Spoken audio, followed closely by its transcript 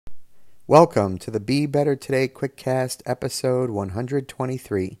Welcome to the Be Better Today Quickcast episode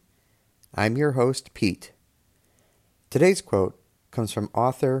 123. I'm your host, Pete. Today's quote comes from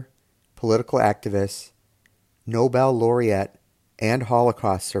author, political activist, Nobel laureate, and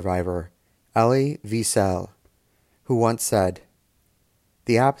Holocaust survivor Elie Wiesel, who once said,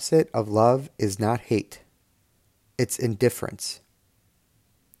 "The opposite of love is not hate. It's indifference."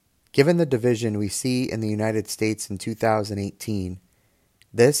 Given the division we see in the United States in 2018,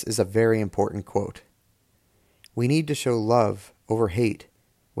 this is a very important quote. We need to show love over hate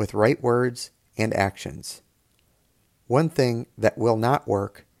with right words and actions. One thing that will not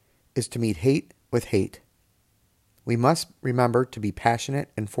work is to meet hate with hate. We must remember to be passionate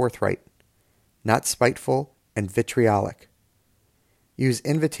and forthright, not spiteful and vitriolic. Use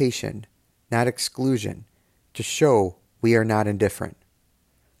invitation, not exclusion, to show we are not indifferent.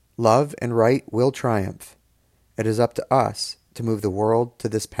 Love and right will triumph. It is up to us to move the world to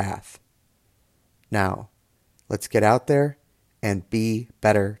this path. Now, let's get out there and be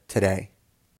better today.